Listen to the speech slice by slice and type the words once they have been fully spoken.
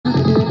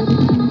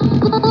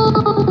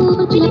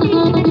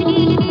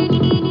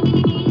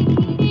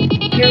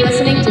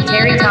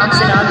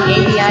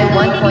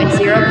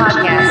1.0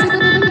 podcast.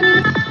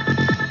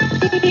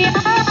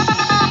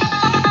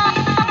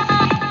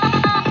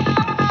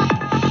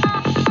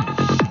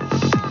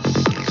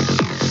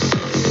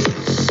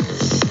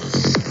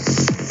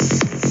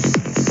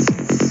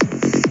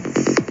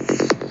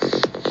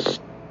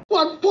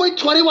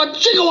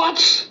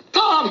 Gigawatts!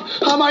 Tom,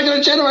 how am I going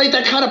to generate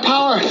that kind of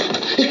power?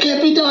 It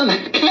can't be done,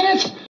 can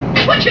it?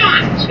 Switch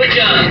on! Switch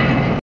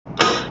on!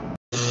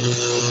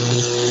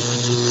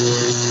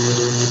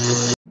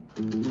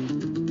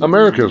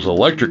 America's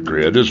electric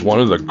grid is one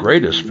of the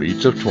greatest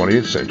feats of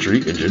 20th century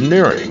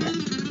engineering.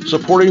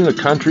 Supporting the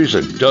country's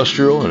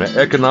industrial and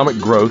economic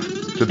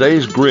growth,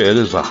 today's grid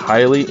is a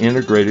highly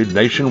integrated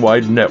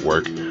nationwide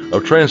network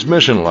of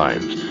transmission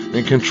lines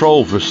and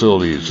control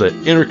facilities that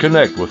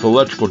interconnect with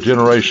electrical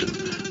generation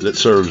that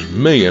serves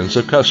millions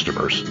of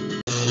customers.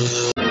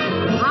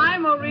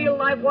 I'm a real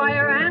live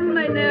wire and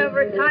I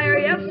never tire.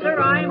 Yes, sir,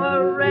 I'm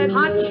a red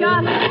hot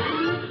shot.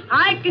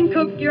 I can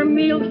cook your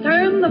meals,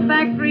 turn the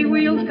factory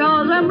wheels,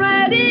 cause I'm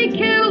ready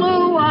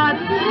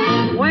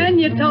kilowatt. When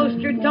you toast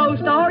your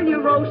toast or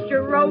you roast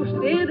your roast,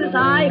 it is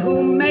I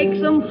who makes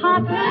them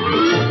hot.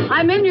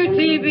 I'm in your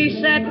TV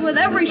set with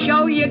every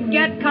show you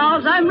get,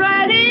 cause I'm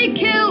ready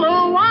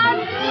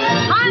kilowatt.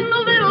 I'm the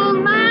little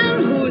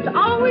man who's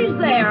always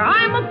there.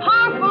 I'm a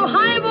powerful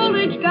high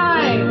voltage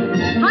guy.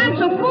 I'm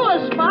so full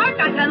of spark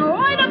I can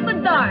light up the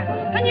dark.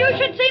 And you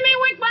should see me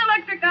with my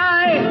electric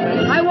eye.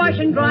 I wash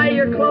and dry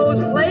your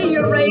clothes, play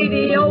your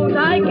radios.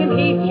 I can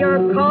heat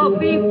your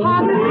coffee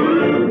pot.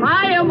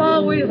 I am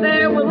always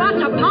there with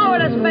lots of power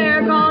to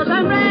spare, cause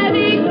I'm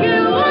ready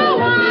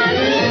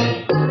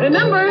kilowatt.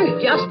 Remember,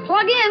 just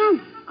plug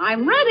in.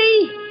 I'm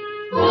ready.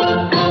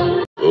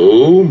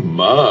 Oh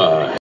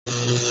my.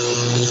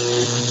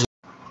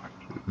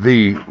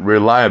 The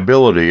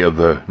reliability of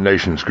the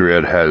nation's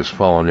grid has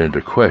fallen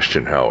into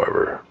question,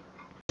 however.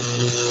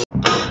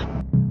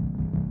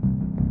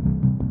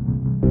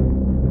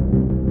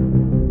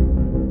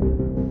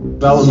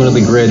 Development of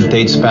the grid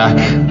dates back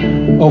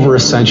over a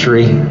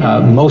century.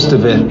 Most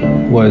of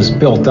it was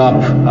built up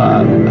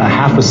a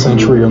half a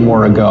century or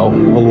more ago.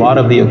 A lot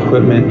of the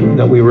equipment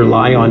that we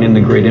rely on in the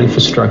grid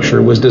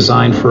infrastructure was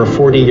designed for a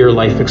 40-year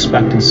life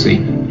expectancy.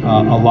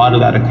 A lot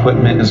of that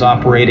equipment is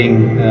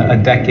operating a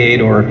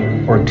decade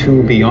or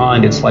two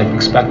beyond its life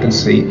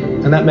expectancy.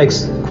 And that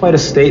makes quite a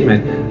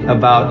statement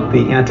about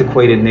the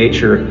antiquated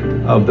nature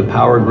of the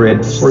power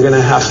grid. We're going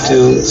to have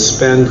to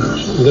spend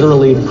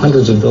literally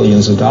hundreds of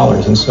billions of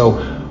dollars. And so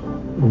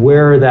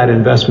where that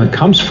investment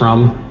comes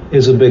from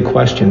is a big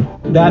question.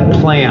 That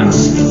plan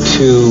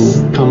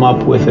to come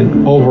up with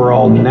an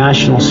overall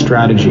national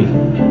strategy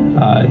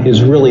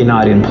is really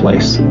not in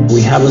place.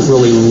 We haven't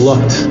really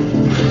looked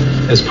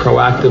as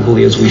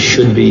proactively as we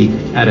should be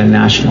at a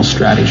national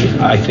strategy.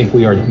 I think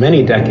we are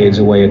many decades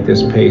away at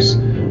this pace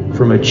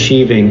from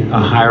achieving a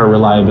higher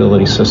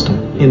reliability system.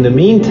 In the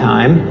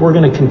meantime, we're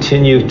going to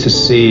continue to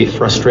see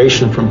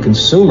frustration from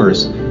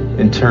consumers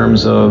in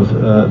terms of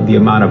the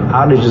amount of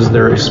outages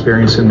they're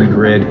experiencing in the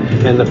grid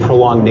and the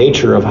prolonged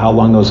nature of how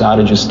long those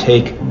outages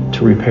take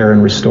to repair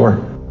and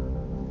restore.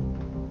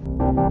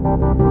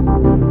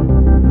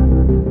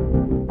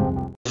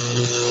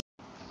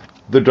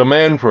 The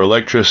demand for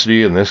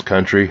electricity in this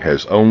country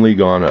has only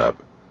gone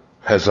up.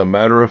 As a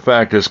matter of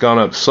fact, it's gone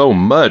up so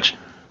much,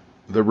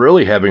 they're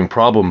really having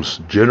problems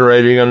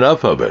generating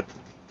enough of it.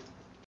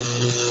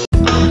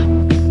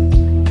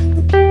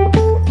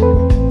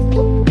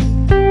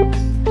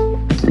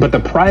 But the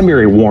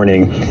primary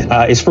warning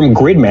is from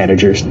grid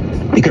managers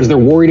because they're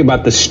worried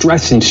about the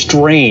stress and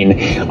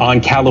strain on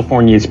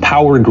California's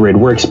power grid.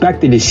 We're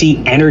expected to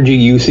see energy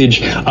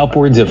usage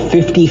upwards of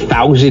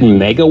 50,000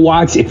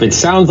 megawatts. If it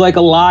sounds like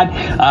a lot,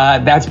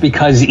 that's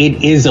because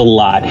it is a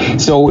lot.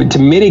 So to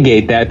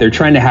mitigate that, they're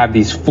trying to have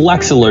these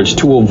flex alerts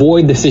to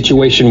avoid the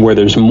situation where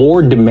there's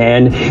more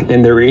demand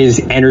than there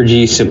is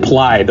energy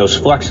supply. Those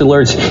flex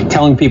alerts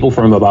telling people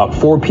from about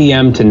 4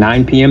 p.m. to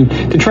 9 p.m.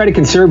 to try to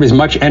conserve as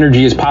much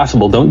energy as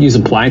possible. Don't use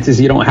appliances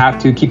you don't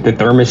have to. Keep the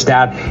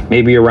thermostat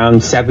maybe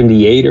around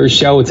 78 or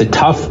so. It's a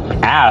tough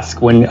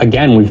ask when,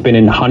 again, we've been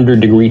in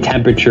 100-degree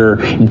temperature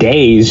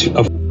days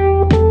of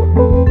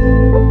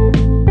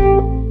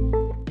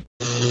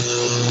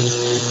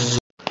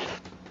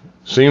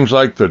Seems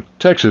like the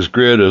Texas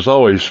grid is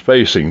always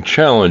facing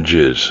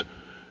challenges,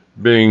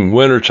 being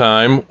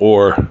wintertime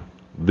or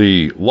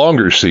the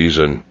longer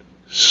season,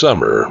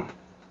 summer.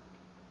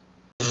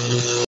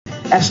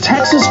 As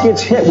Texas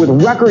gets hit with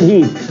record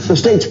heat, the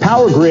state's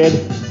power grid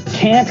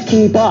can't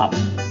keep up.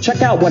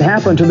 Check out what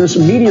happened to this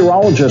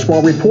meteorologist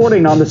while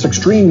reporting on this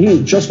extreme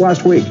heat just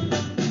last week.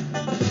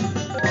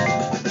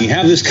 You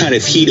have this kind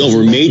of heat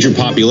over major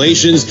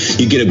populations,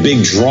 you get a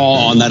big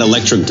draw on that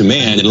electric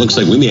demand. It looks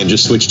like we may have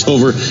just switched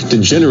over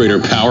to generator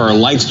power. Our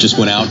lights just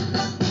went out.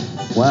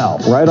 Wow,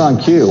 right on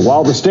cue.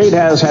 While the state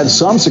has had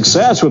some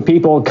success with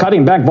people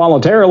cutting back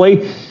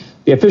voluntarily,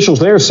 the officials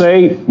there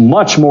say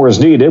much more is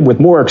needed with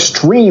more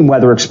extreme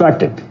weather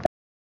expected.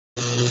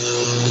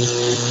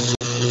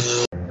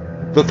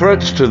 The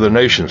threats to the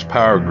nation's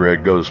power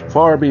grid goes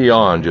far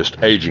beyond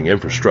just aging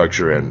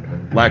infrastructure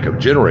and lack of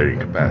generating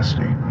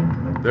capacity.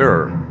 There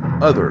are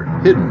other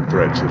hidden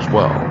threats as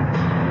well.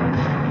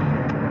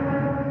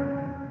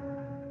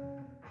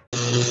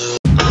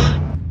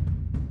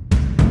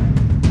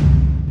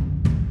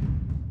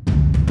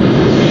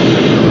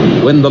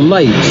 When the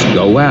lights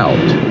go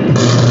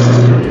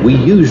out, we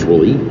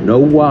usually know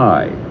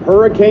why.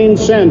 Hurricane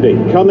Sandy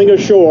coming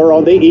ashore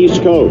on the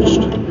East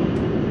Coast.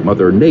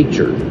 Mother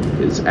Nature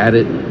is at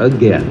it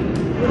again.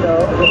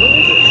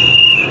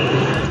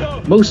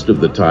 Most of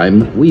the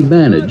time, we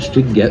manage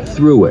to get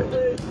through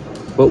it.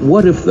 But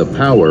what if the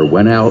power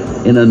went out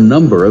in a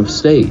number of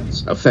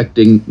states,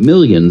 affecting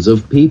millions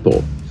of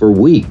people for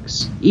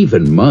weeks,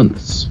 even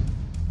months?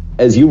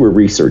 As you were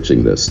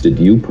researching this, did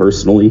you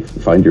personally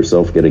find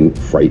yourself getting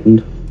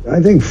frightened? I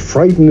think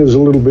frightened is a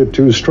little bit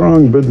too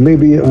strong, but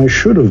maybe I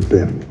should have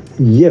been.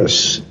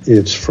 Yes,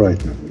 it's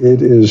frightening.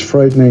 It is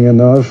frightening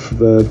enough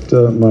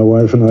that my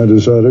wife and I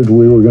decided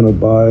we were going to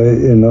buy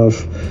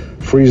enough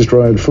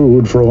freeze-dried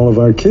food for all of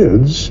our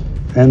kids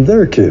and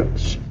their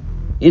kids.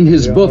 In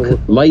his book,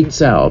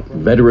 Lights Out,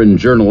 veteran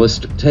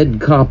journalist Ted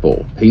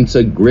Koppel paints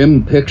a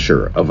grim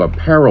picture of a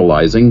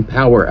paralyzing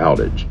power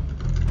outage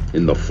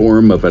in the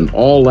form of an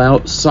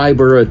all-out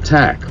cyber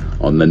attack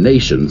on the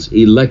nation's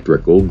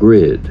electrical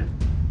grid.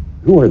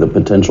 Who are the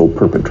potential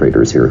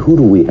perpetrators here? Who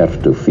do we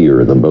have to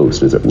fear the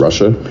most? Is it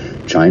Russia,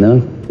 China,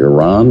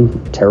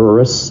 Iran,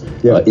 terrorists,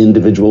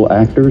 individual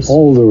actors?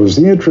 All those.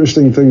 The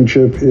interesting thing,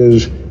 Chip,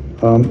 is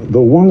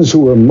the ones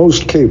who are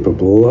most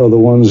capable are the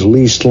ones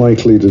least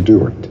likely to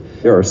do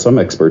it. There are some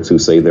experts who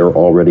say they're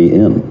already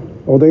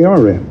in. Oh, they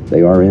are in.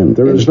 They are in.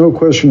 There is no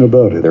question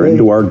about it. They're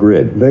into our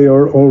grid. They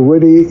are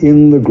already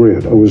in the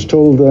grid. I was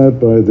told that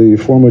by the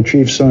former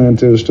chief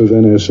scientist of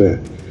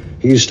NSA.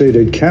 He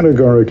stated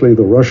categorically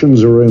the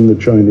Russians are in,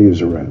 the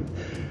Chinese are in.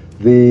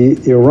 The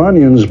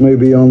Iranians may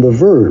be on the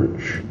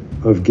verge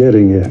of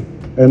getting in.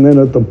 And then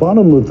at the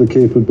bottom of the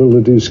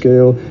capability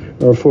scale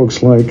are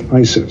folks like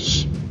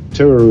ISIS,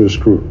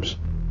 terrorist groups.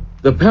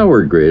 The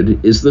power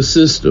grid is the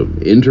system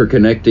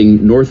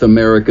interconnecting North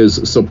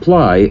America's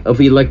supply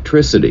of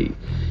electricity.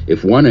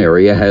 If one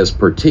area has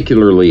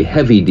particularly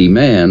heavy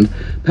demand,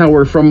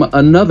 power from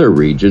another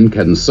region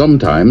can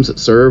sometimes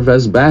serve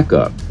as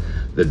backup.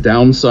 The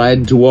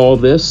downside to all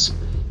this?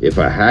 If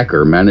a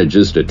hacker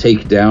manages to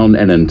take down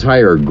an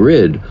entire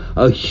grid,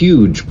 a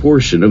huge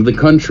portion of the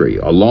country,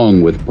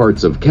 along with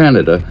parts of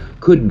Canada,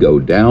 could go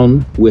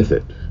down with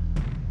it.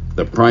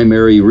 The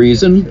primary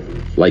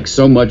reason? Like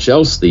so much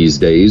else these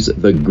days,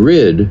 the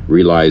grid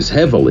relies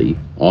heavily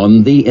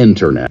on the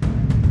internet.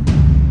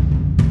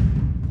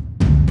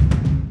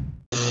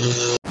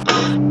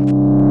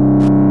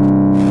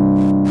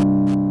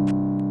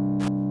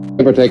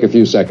 Take a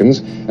few seconds,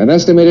 an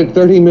estimated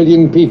 30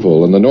 million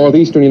people in the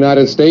northeastern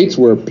United States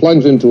were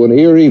plunged into an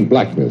eerie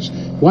blackness.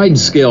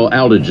 Wide-scale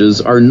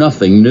outages are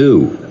nothing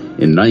new.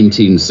 In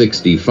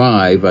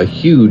 1965, a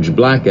huge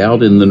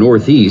blackout in the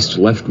Northeast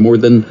left more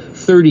than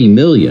 30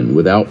 million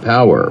without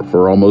power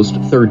for almost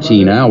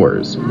 13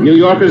 hours. New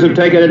Yorkers have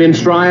taken it in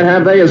stride,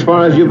 have they, as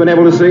far as you've been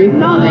able to see?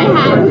 No, they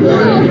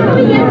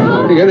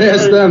haven't. You can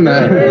ask them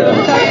that.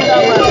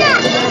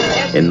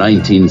 In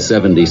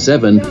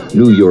 1977,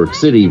 New York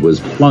City was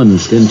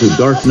plunged into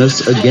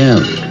darkness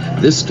again,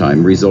 this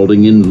time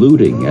resulting in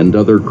looting and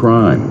other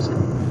crimes.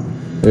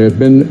 There have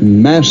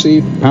been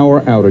massive power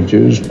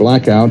outages,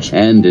 blackouts.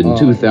 And in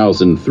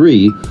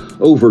 2003,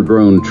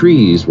 overgrown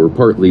trees were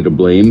partly to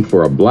blame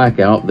for a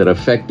blackout that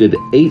affected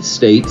 8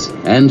 states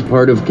and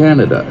part of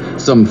Canada,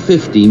 some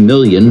 50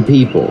 million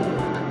people.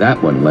 That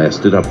one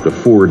lasted up to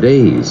 4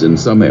 days in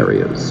some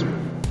areas.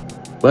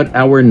 But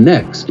our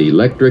next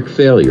electric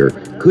failure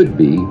could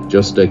be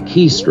just a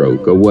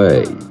keystroke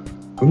away.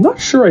 I'm not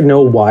sure I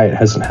know why it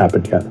hasn't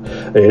happened yet.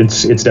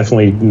 It's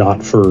definitely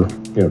not for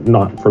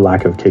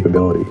lack of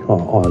capability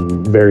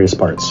on various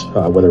parts,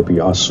 whether it be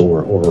us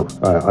or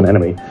an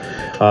enemy.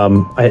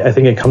 I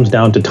think it comes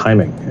down to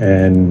timing,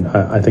 and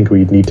I think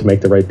we need to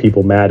make the right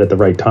people mad at the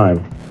right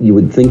time. You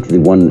would think the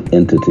one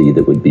entity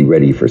that would be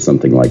ready for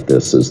something like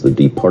this is the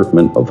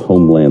Department of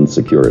Homeland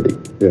Security.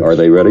 Yes. Are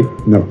they ready?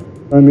 No.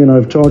 I mean,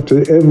 I've talked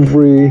to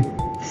every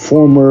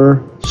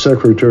former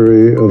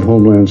Secretary of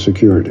Homeland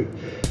Security,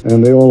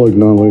 and they all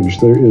acknowledge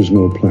there is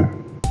no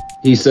plan.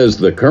 He says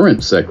the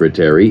current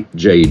secretary,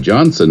 Jay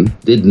Johnson,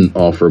 didn't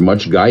offer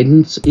much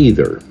guidance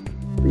either.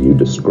 You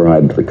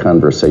described the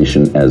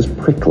conversation as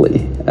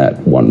prickly at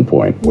one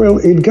point. Well,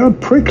 it got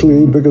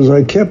prickly because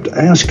I kept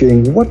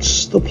asking,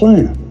 what's the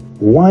plan?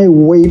 Why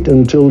wait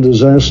until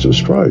disaster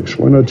strikes?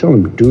 Why not tell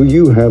him, do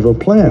you have a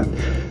plan?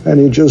 And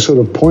he just sort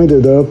of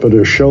pointed up at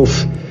a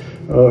shelf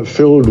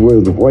filled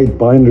with white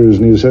binders,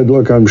 and he said,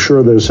 look, I'm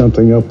sure there's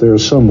something up there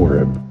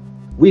somewhere.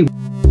 There's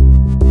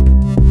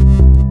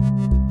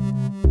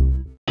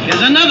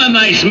another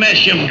nice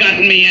mess you've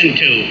gotten me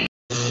into.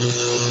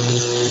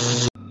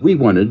 We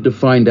wanted to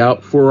find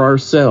out for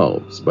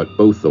ourselves, but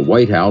both the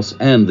White House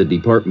and the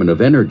Department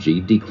of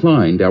Energy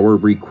declined our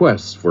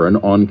requests for an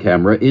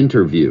on-camera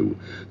interview.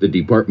 The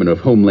Department of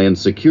Homeland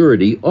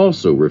Security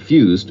also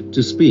refused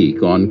to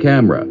speak on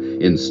camera.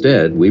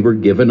 Instead, we were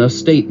given a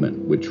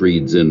statement, which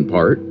reads in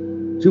part,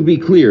 "To be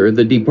clear,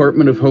 the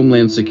Department of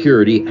Homeland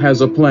Security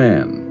has a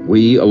plan.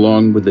 We,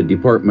 along with the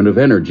Department of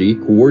Energy,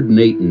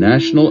 coordinate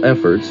national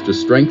efforts to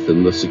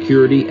strengthen the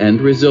security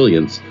and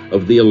resilience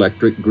of the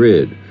electric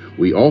grid.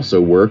 We also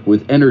work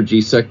with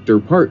energy sector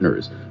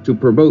partners to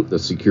promote the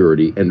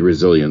security and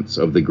resilience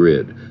of the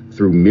grid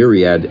through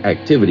myriad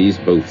activities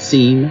both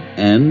seen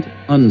and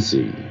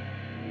unseen."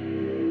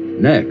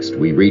 Next,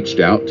 we reached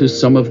out to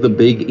some of the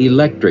big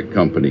electric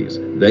companies.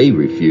 They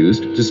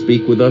refused to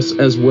speak with us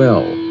as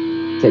well.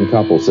 Ted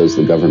Koppel says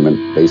the government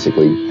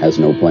basically has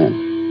no plan.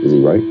 Is he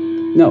right?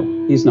 No,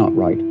 he's not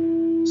right.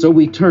 So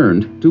we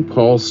turned to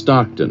Paul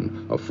Stockton,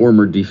 a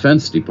former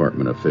Defense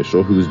Department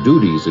official whose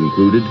duties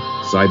included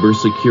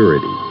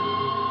cybersecurity.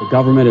 The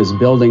government is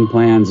building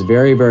plans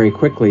very, very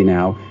quickly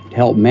now to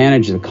help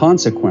manage the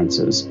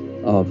consequences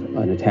of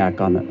an attack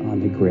on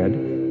the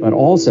grid, but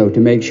also to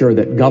make sure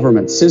that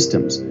government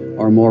systems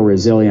are more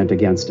resilient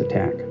against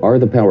attack. Are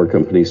the power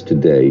companies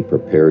today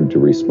prepared to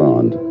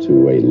respond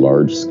to a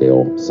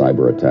large-scale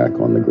cyber attack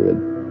on the grid?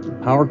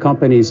 Power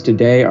companies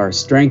today are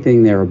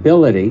strengthening their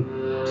ability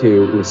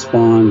to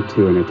respond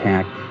to an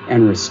attack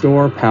and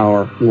restore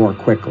power more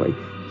quickly.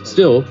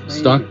 Still,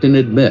 Stockton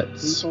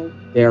admits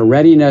their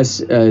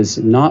readiness is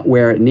not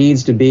where it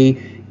needs to be,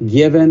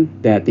 given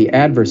that the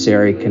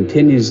adversary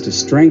continues to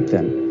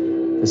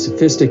strengthen the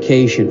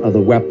sophistication of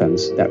the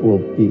weapons that will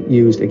be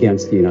used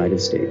against the United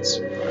States.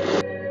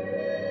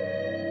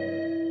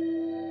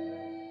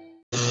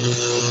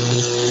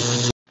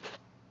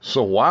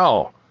 So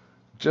wow,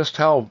 just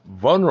how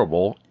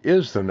vulnerable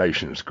is the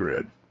nation's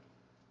grid?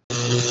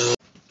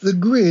 The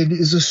grid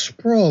is a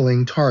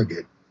sprawling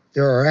target.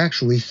 There are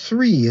actually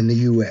 3 in the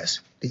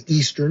U.S., the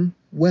Eastern,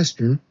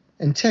 Western,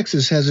 and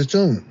Texas has its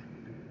own.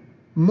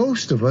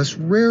 Most of us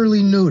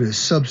rarely notice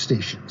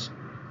substations.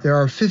 There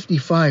are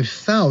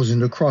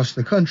 55,000 across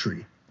the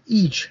country,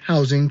 each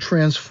housing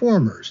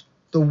transformers,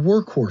 the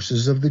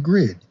workhorses of the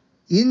grid.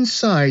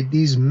 Inside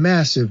these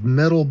massive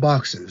metal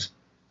boxes,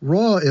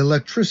 raw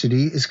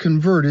electricity is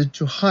converted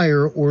to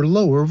higher or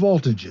lower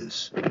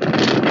voltages.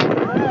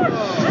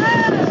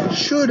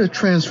 Should a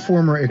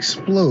transformer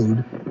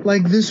explode,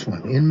 like this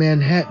one in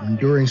Manhattan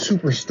during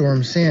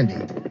Superstorm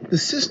Sandy, the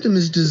system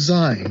is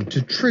designed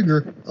to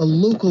trigger a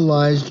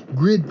localized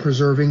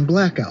grid-preserving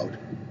blackout.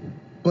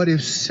 But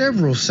if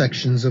several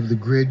sections of the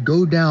grid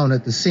go down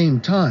at the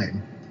same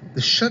time,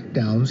 the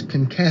shutdowns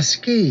can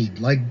cascade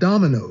like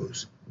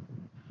dominoes.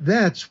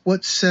 That's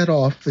what set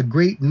off the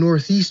Great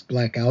Northeast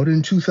Blackout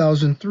in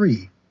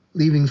 2003,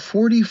 leaving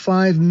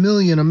 45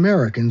 million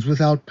Americans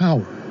without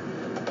power.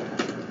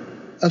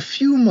 A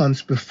few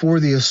months before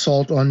the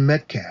assault on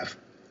Metcalfe,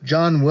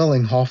 John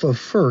Wellinghoff of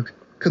FERC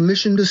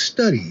commissioned a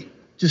study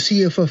to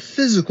see if a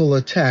physical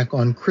attack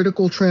on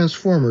critical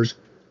transformers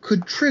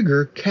could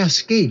trigger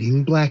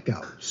cascading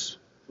blackouts.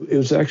 It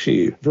was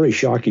actually a very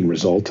shocking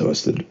result to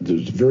us that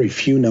there's a very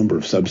few number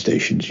of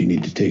substations you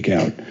need to take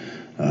out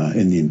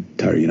in the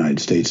entire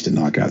United States to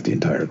knock out the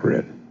entire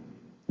grid.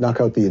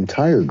 Knock out the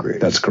entire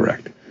grid? That's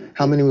correct.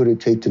 How many would it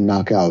take to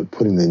knock out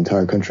putting the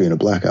entire country in a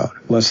blackout?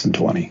 Less than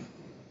 20.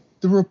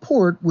 The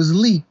report was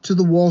leaked to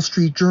the Wall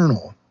Street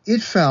Journal.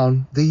 It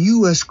found the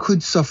U.S.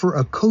 could suffer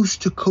a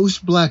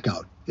coast-to-coast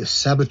blackout if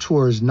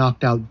saboteurs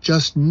knocked out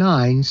just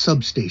 9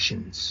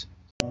 substations.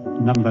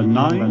 Number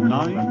 9, number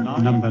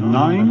 9, number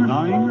 9,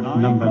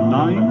 number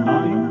 9,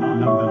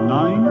 number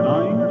 9,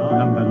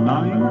 number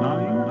 9.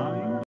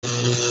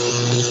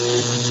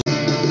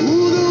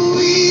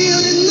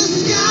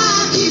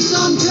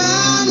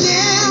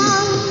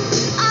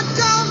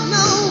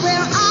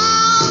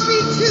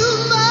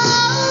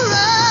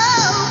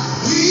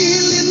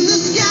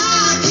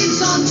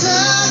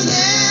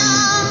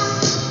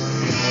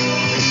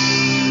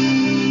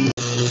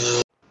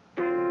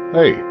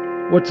 Hey,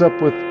 what's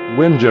up with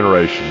wind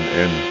generation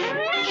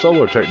and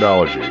solar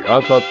technology? I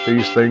thought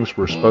these things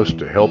were supposed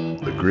to help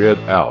the grid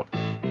out.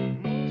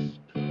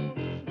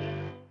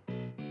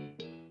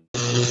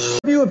 If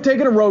you have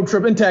taken a road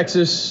trip in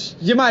Texas,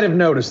 you might have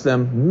noticed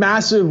them.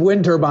 Massive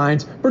wind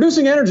turbines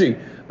producing energy.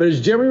 But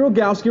as Jeremy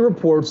Rogowski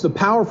reports, the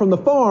power from the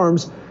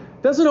farms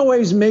doesn't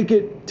always make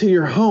it to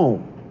your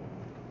home.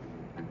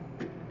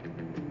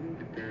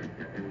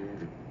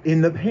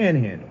 In the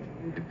Panhandle,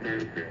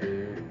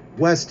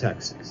 West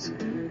Texas,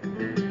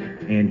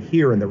 and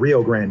here in the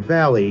Rio Grande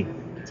Valley,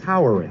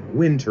 towering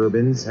wind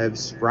turbines have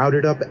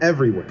sprouted up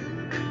everywhere,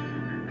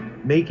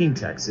 making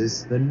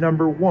Texas the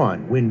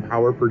 #1 wind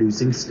power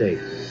producing state.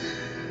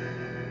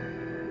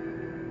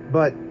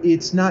 But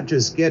it's not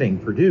just getting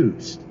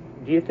produced.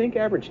 Do you think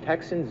average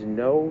Texans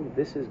know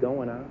this is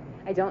going on?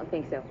 I don't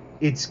think so.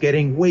 It's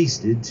getting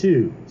wasted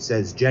too,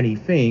 says Jenny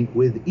Fink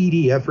with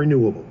EDF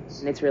Renewables.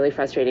 And it's really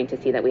frustrating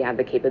to see that we have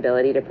the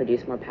capability to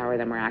produce more power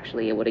than we're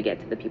actually able to get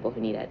to the people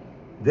who need it.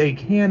 they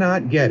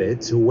cannot get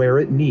it to where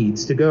it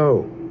needs to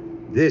go.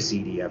 This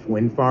EDF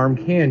wind farm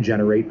can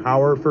generate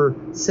power for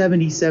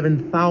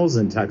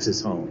 77,000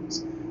 Texas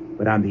homes.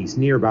 But on these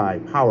nearby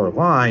power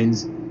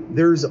lines,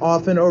 there's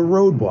often a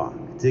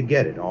roadblock to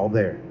get it all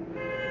there.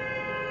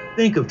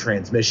 Think of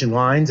transmission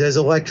lines as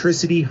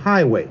electricity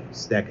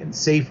highways that can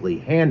safely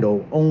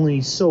handle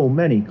only so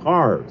many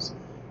cars.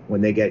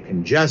 When they get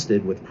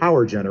congested with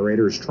power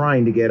generators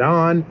trying to get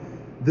on,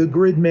 the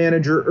grid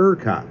manager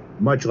ERCOT,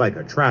 much like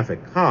a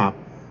traffic cop,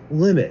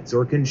 limits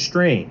or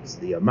constrains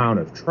the amount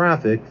of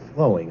traffic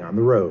flowing on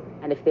the road.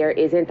 And if there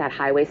isn't that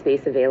highway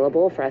space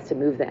available for us to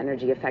move the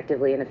energy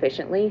effectively and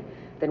efficiently,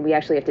 then we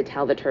actually have to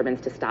tell the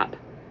turbines to stop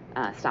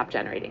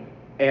generating.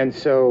 And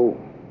so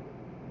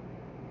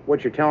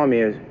what you're telling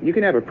me is you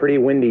can have a pretty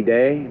windy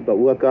day, but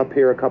look up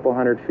here a couple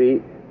hundred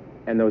feet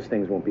and those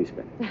things won't be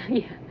spinning.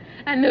 Yeah,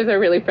 and those are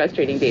really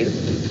frustrating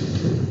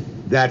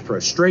days. That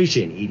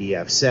frustration,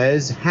 EDF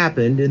says,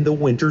 happened in the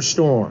winter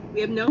storm.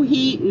 We have no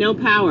heat, no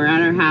power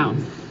at our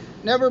house.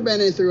 Never been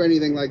through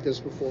anything like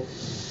this before.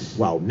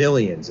 While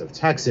millions of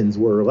Texans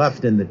were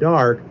left in the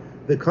dark,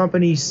 the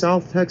company's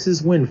South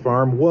Texas wind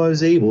farm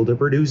was able to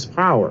produce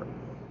power.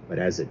 But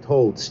as it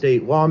told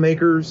state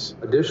lawmakers,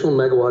 additional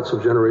megawatts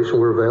of generation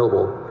were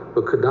available,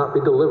 but could not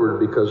be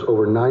delivered because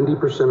over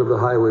 90% of the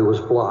highway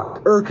was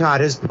blocked. ERCOT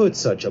has put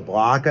such a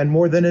block on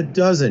more than a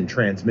dozen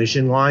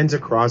transmission lines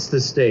across the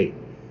state.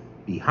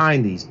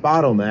 Behind these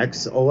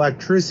bottlenecks,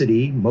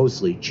 electricity,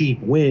 mostly cheap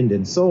wind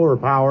and solar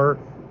power,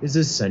 is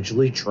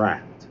essentially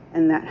trapped.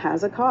 And that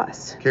has a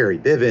cost. Carrie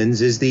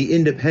Bivens is the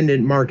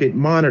independent market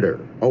monitor,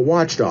 a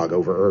watchdog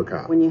over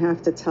ERCOT. When you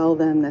have to tell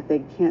them that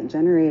they can't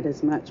generate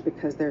as much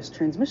because there's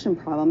transmission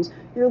problems,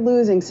 you're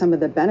losing some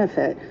of the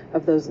benefit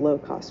of those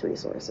low-cost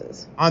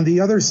resources. On the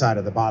other side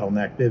of the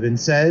bottleneck, Bivens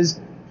says,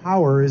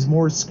 power is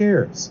more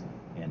scarce,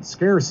 and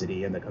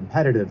scarcity in the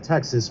competitive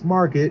Texas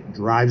market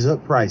drives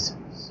up prices.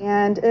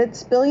 And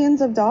it's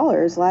billions of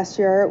dollars. Last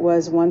year it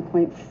was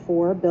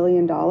 $1.4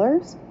 billion.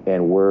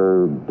 And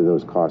where do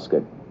those costs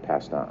get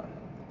passed on?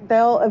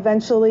 They'll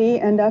eventually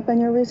end up in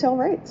your retail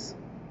rates.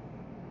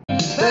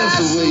 That's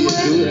the way you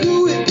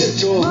do it.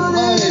 Get your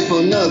money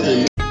for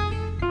nothing.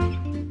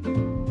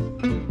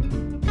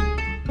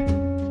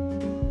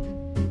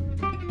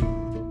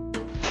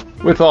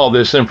 With all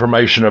this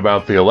information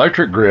about the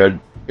electric grid,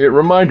 it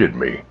reminded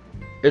me,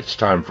 it's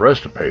time for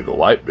us to pay the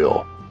light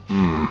bill.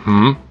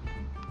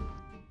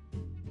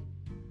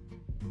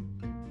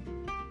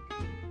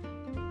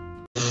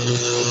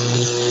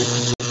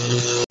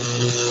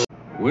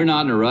 We're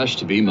not in a rush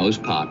to be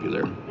most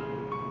popular.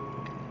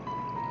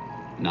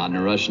 Not in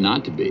a rush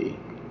not to be.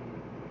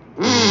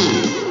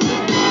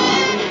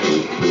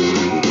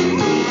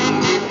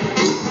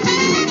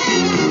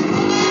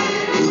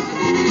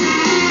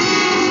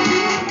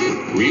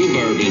 Real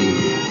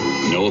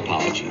bourbon, no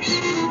apologies.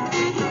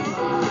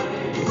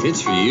 If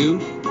it's for you,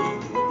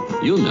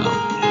 you'll know.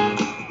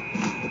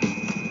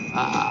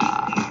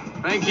 Ah,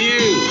 thank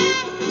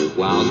you.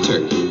 Wild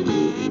Turkey.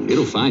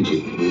 It'll find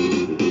you.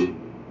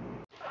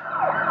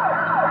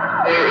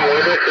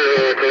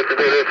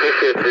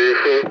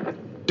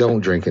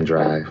 Don't drink and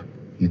drive.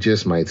 You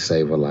just might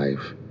save a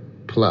life.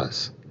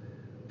 Plus,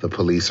 the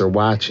police are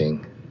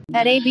watching.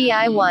 At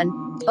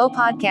ABI1 O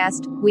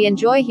Podcast, we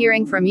enjoy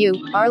hearing from you,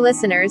 our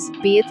listeners,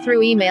 be it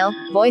through email,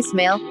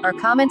 voicemail, or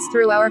comments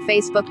through our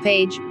Facebook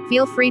page.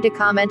 Feel free to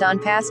comment on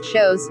past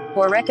shows,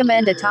 or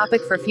recommend a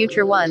topic for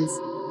future ones.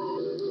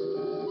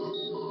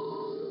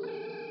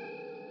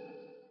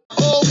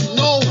 Oh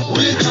no,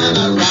 we're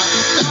gonna rock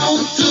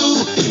down to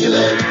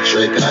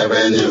Electric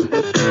Avenue,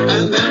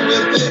 and then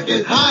we'll take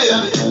it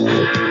higher.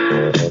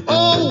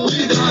 Oh,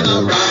 we're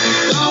gonna rock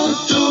down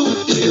to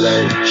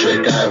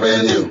Electric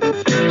Avenue,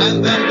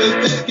 and then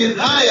we'll take it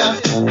higher.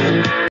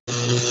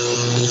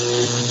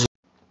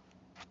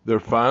 They're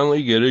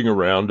finally getting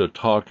around to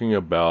talking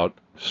about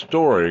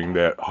storing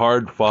that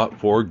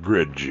hard-fought-for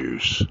grid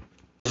juice.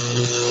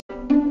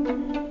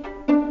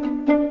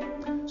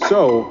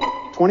 So,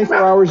 24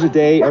 hours a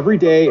day,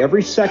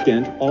 every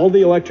second, all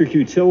the electric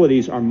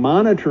utilities are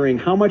monitoring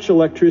how much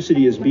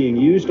electricity is being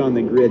used on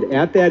the grid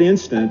at that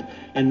instant,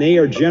 and they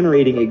are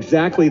generating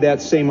exactly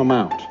that same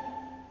amount.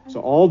 So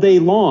all day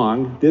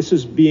long, this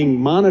is being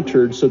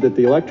monitored so that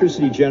the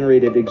electricity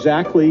generated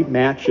exactly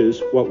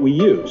matches what we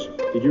use.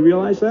 Did you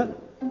realize that?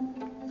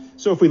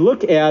 So if we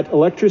look at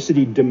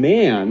electricity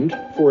demand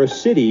for a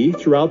city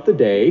throughout the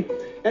day,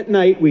 at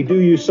night we do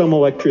use some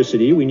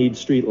electricity. We need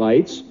street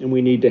lights, and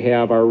we need to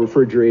have our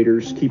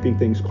refrigerators keeping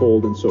things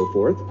cold and so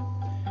forth.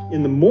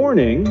 In the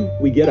morning,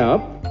 we get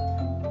up,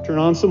 turn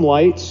on some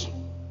lights,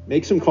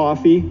 make some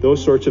coffee,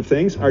 those sorts of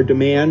things. Our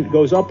demand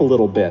goes up a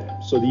little bit.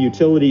 So the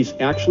utilities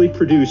actually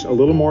produce a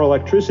little more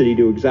electricity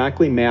to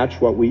exactly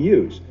match what we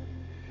use.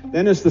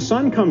 Then as the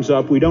sun comes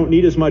up, we don't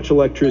need as much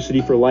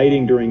electricity for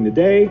lighting during the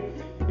day.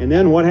 And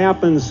then what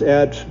happens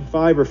at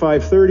 5 or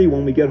 5:30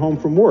 when we get home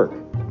from work?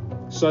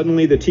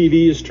 Suddenly the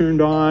TV is turned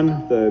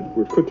on,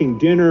 we're cooking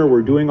dinner,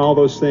 we're doing all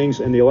those things,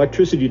 and the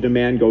electricity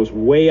demand goes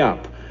way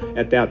up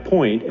at that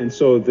point. And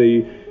so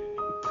the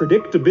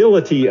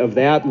predictability of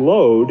that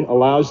load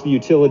allows the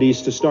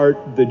utilities to start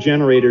the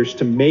generators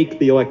to make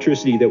the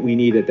electricity that we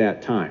need at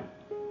that time.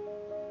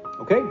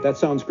 Okay, that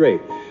sounds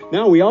great.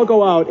 Now we all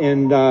go out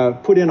and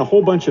put in a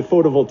whole bunch of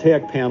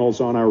photovoltaic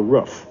panels on our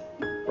roof,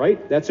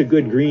 right? That's a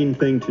good green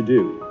thing to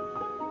do.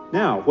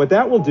 Now, what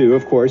that will do,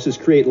 of course, is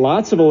create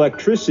lots of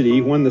electricity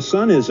when the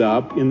sun is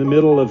up in the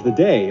middle of the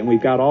day, and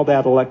we've got all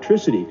that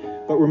electricity.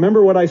 But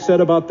remember what I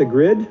said about the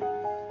grid?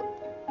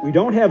 We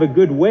don't have a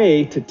good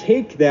way to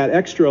take that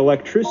extra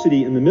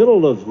electricity in the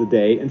middle of the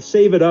day and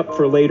save it up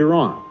for later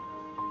on.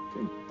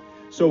 Okay.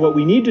 So what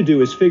we need to do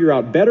is figure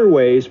out better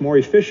ways, more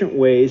efficient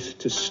ways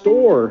to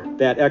store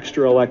that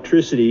extra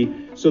electricity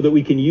so that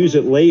we can use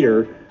it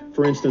later,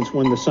 for instance,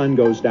 when the sun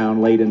goes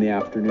down late in the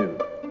afternoon.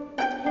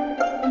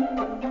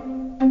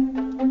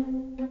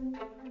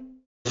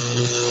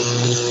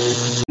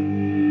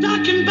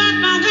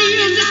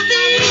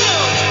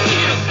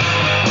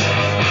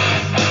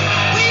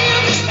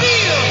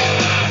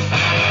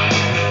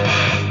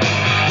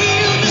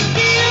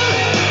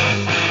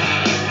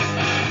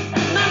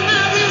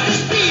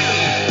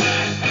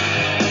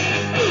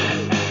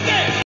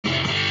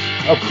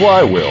 A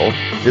flywheel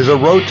is a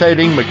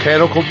rotating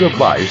mechanical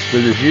device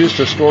that is used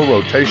to store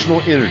rotational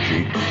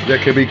energy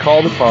that can be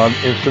called upon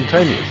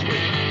instantaneously.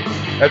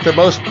 At the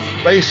most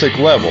basic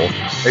level,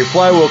 a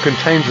flywheel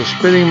contains a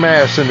spinning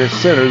mass in its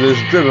center that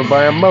is driven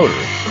by a motor,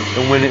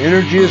 and when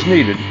energy is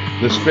needed,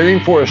 the spinning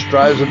force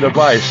drives a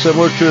device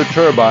similar to a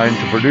turbine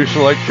to produce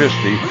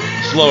electricity,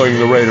 slowing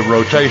the rate of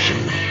rotation.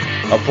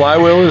 A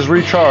flywheel is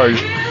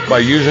recharged by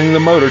using the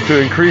motor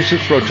to increase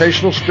its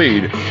rotational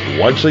speed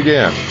once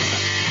again.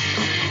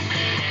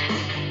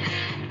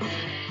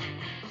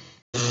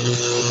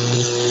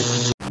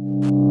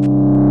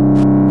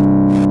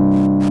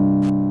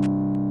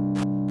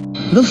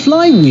 The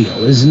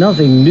flywheel is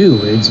nothing new.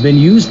 It's been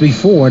used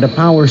before to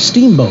power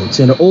steamboats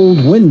and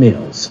old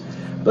windmills.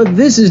 But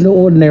this is no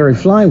ordinary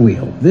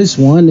flywheel. This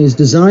one is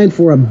designed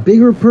for a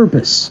bigger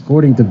purpose,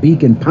 according to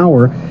Beacon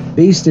Power,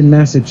 based in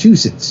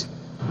Massachusetts.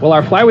 Well,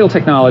 our flywheel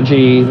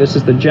technology, this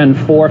is the Gen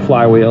 4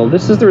 flywheel.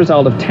 This is the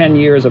result of 10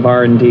 years of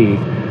R&D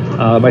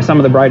by some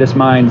of the brightest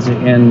minds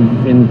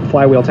in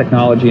flywheel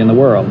technology in the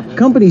world.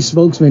 Company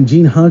spokesman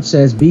Gene Hunt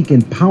says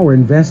Beacon Power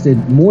invested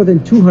more than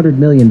 $200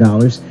 million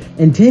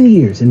and 10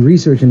 years in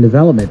research and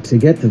development to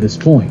get to this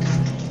point.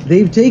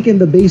 They've taken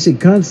the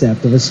basic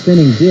concept of a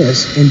spinning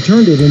disc and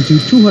turned it into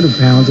 200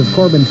 pounds of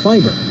carbon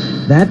fiber.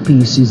 That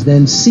piece is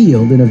then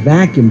sealed in a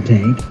vacuum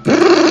tank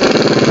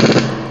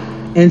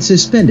and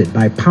suspended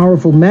by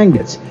powerful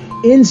magnets.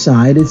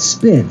 Inside, it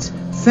spins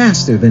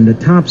faster than the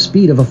top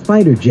speed of a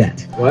fighter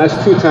jet. Well, that's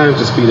 2 times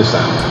the speed of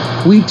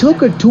sound. We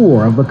took a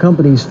tour of the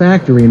company's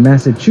factory in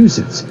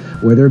Massachusetts,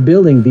 where they're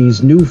building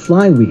these new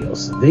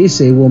flywheels they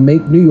say will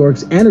make New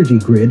York's energy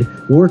grid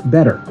work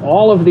better.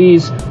 All of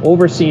these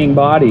overseeing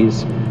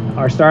bodies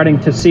are starting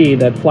to see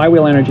that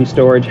flywheel energy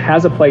storage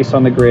has a place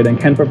on the grid and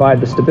can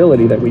provide the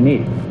stability that we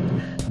need.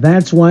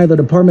 That's why the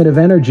Department of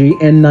Energy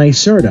and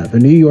NYSERDA, the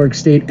New York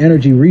State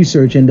Energy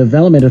Research and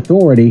Development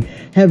Authority,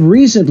 have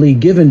recently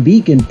given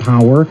Beacon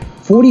Power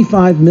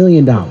 $45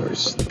 million.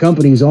 The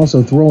company is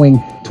also throwing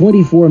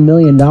 $24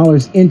 million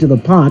into the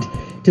pot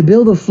to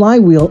build a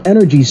flywheel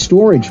energy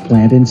storage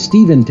plant in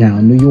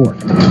Stephentown, New York.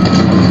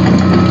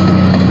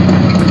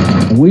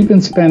 We've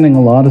been spending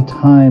a lot of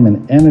time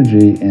and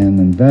energy in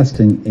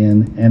investing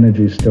in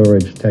energy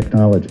storage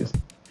technologies.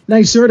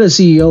 NYSERDA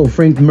CEO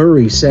Frank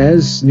Murray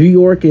says New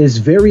York is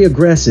very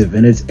aggressive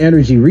in its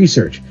energy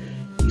research.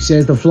 He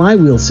says the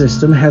flywheel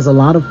system has a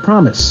lot of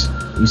promise.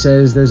 He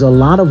says there's a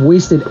lot of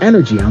wasted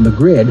energy on the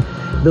grid.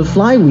 The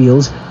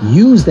flywheels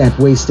use that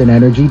wasted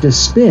energy to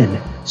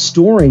spin,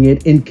 storing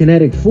it in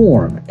kinetic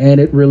form, and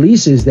it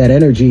releases that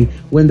energy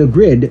when the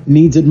grid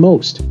needs it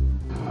most.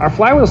 Our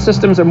flywheel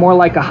systems are more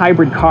like a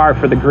hybrid car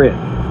for the grid.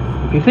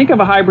 If you think of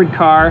a hybrid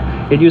car,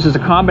 it uses a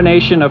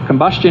combination of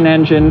combustion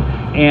engine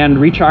and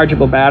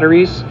rechargeable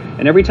batteries.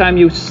 And every time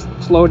you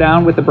slow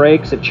down with the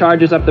brakes, it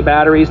charges up the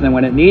batteries, and then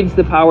when it needs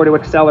the power to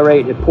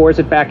accelerate, it pours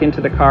it back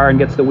into the car and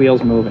gets the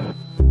wheels moving.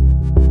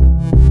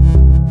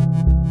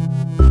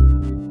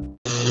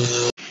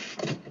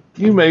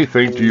 You may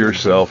think to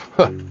yourself,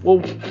 well,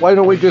 why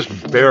don't we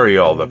just bury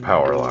all the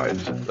power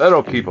lines?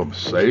 That'll keep them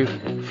safe.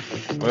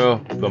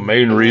 Well, the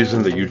main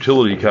reason that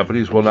utility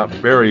companies will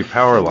not bury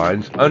power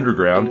lines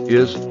underground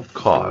is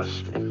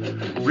cost.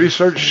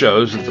 Research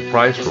shows that the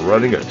price for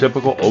running a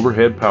typical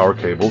overhead power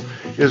cable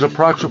is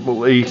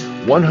approximately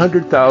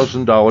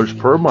 $100,000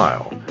 per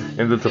mile,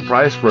 and that the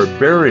price for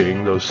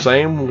burying those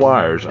same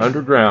wires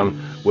underground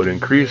would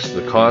increase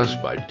the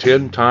cost by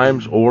 10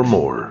 times or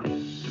more.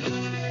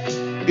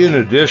 In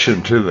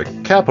addition to the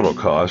capital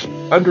cost,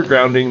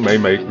 undergrounding may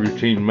make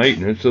routine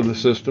maintenance of the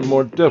system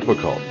more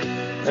difficult,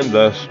 and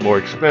thus more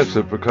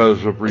expensive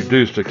because of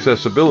reduced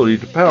accessibility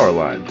to power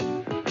lines.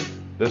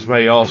 This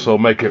may also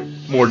make it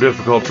more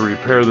difficult to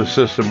repair the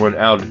system when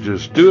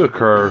outages do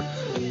occur,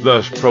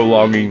 thus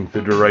prolonging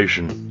the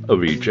duration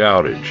of each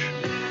outage.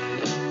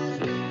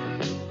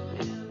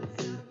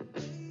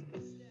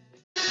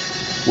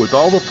 With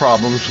all the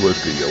problems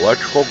with the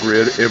electrical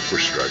grid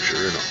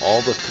infrastructure and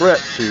all the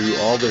threat to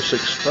all this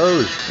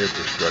exposed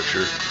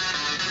infrastructure,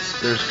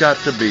 there's got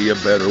to be a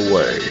better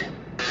way.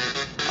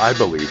 I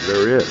believe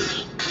there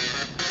is.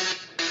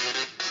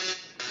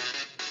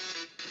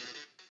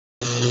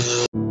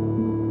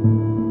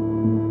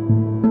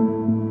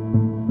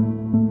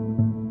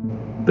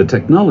 The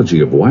technology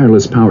of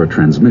wireless power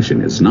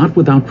transmission is not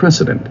without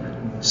precedent.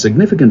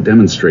 Significant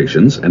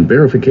demonstrations and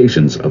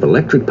verifications of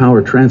electric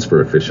power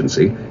transfer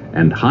efficiency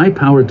and high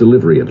power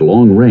delivery at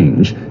long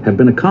range have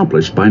been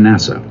accomplished by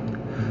NASA.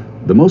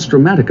 The most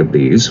dramatic of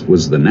these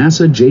was the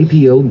NASA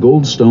JPL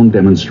Goldstone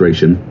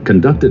demonstration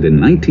conducted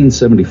in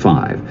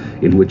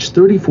 1975, in which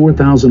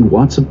 34,000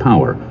 watts of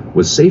power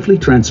was safely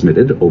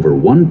transmitted over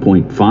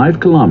 1.5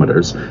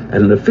 kilometers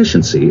at an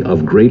efficiency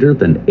of greater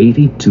than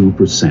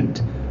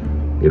 82%.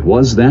 It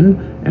was then,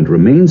 and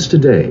remains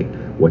today,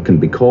 what can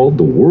be called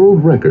the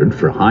world record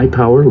for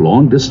high-power,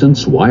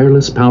 long-distance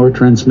wireless power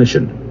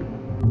transmission.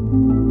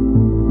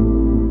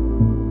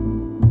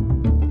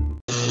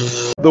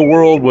 The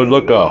world would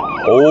look a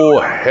whole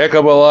heck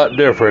of a lot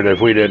different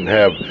if we didn't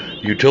have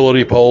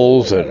utility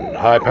poles and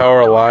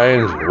high-power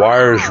lines,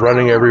 wires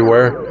running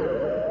everywhere.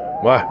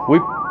 Why, we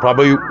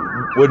probably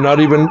would not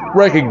even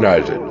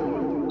recognize it.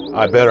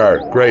 I bet our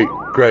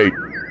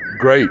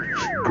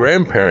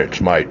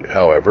great-great-great-grandparents might,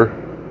 however.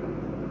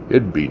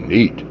 It'd be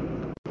neat.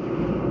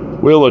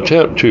 We'll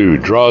attempt to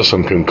draw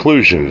some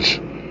conclusions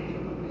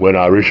when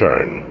I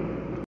return.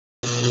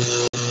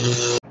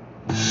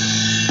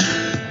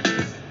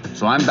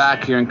 So I'm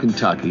back here in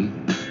Kentucky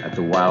at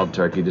the Wild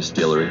Turkey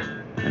Distillery,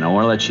 and I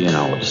want to let you in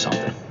on a little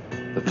something.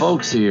 The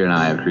folks here and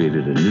I have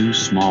created a new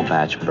small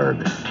batch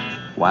bourbon,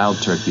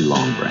 Wild Turkey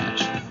Long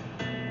Branch,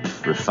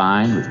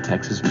 refined with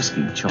Texas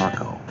mesquite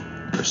charcoal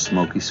for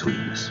smoky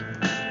sweetness.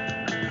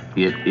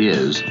 It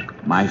is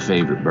my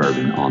favorite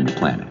bourbon on the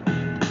planet.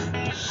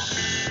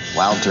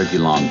 Wild Turkey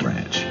Long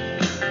Branch.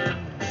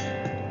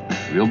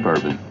 Real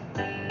bourbon,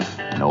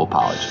 no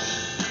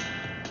apologies.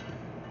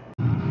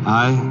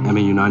 I am a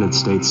United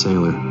States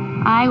sailor.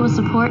 I will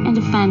support and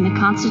defend the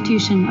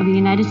Constitution of the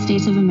United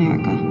States of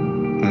America.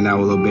 And I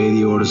will obey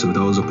the orders of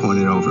those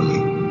appointed over me.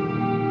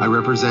 I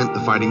represent the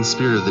fighting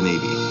spirit of the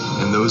Navy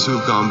and those who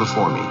have gone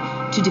before me.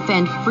 To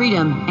defend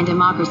freedom and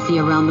democracy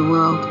around the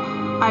world.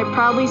 I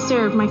proudly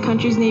serve my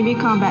country's Navy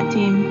combat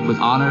team. With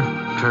honor,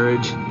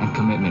 courage, and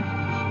commitment.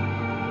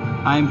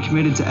 I am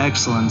committed to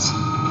excellence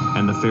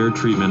and the fair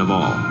treatment of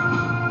all.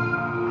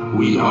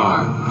 We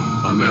are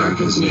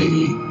America's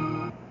Navy.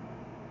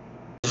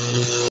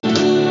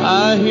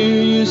 I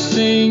hear you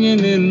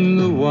singing in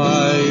the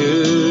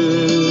wire.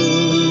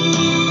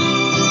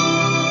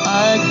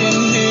 I can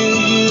hear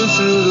you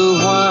through the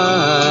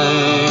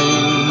whine.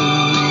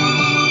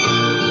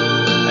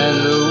 And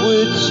the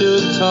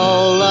Wichita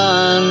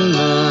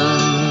lineman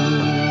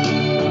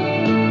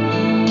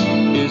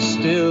is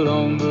still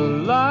on the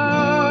line.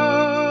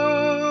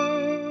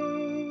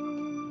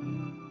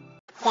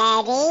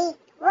 Daddy,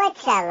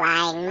 what's a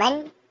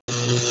lineman?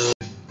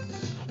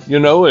 You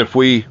know, if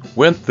we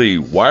went the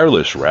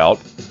wireless route,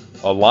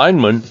 a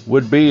lineman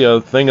would be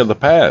a thing of the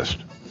past.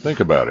 Think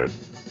about it.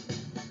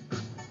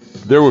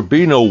 There would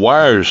be no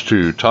wires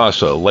to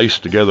toss a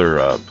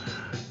laced-together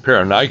pair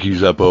of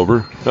Nikes up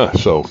over,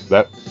 so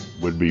that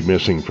would be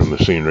missing from the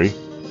scenery.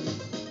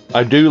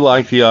 I do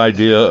like the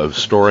idea of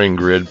storing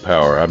grid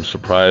power. I'm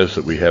surprised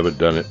that we haven't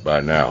done it by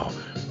now,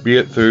 be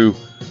it through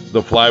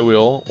the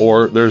flywheel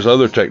or there's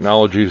other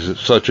technologies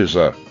such as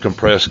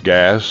compressed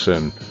gas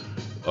and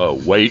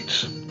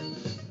weights.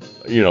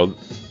 You know,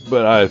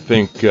 but I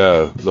think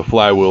the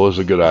flywheel is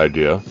a good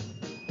idea.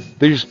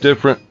 These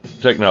different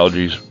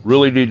technologies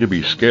really need to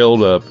be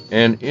scaled up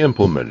and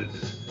implemented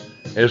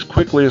as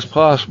quickly as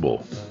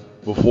possible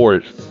before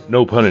it's,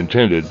 no pun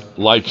intended,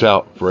 lights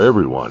out for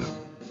everyone.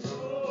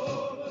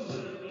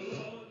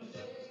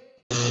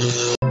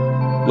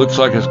 Looks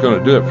like it's going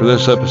to do it for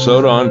this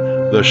episode on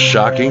the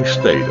shocking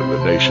state of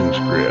the nation's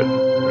grid.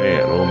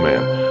 Man, oh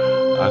man,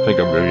 I think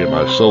I'm going to get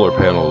my solar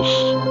panels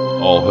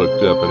all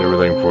hooked up and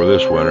everything for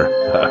this winter.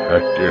 I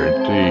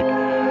guarantee.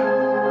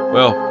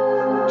 Well,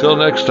 till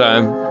next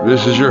time,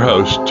 this is your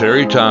host,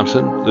 Terry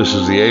Thompson. This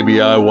is the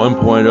ABI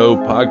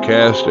 1.0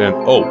 podcast.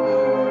 And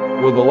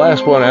will the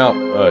last one out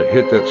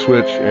hit that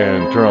switch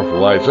and turn off the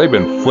lights? They've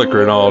been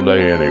flickering all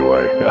day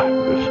anyway.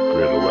 This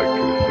grid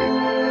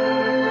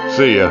electricity.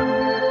 See ya.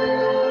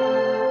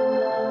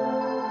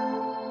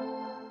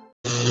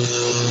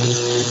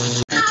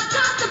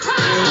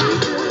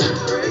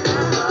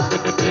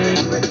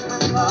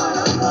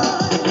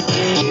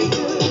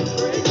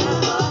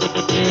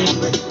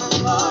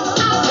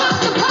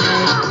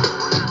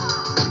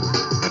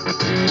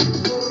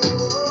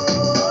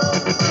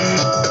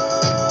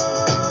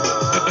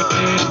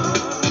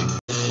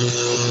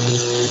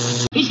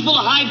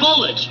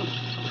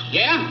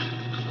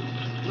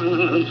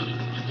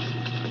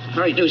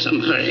 Hurry, do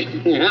something, hurry.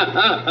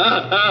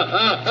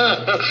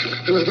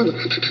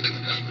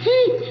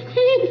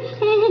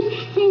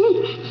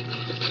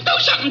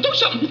 Do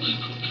something.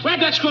 Grab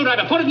that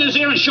screwdriver, put it in his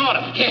ear and short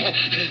him. Yeah.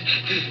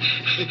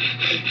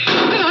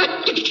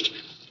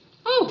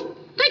 Oh,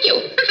 thank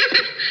you.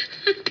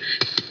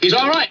 He's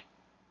all right.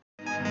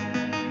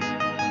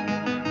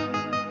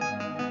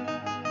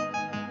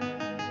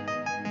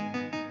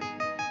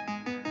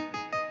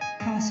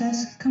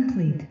 Process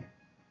complete.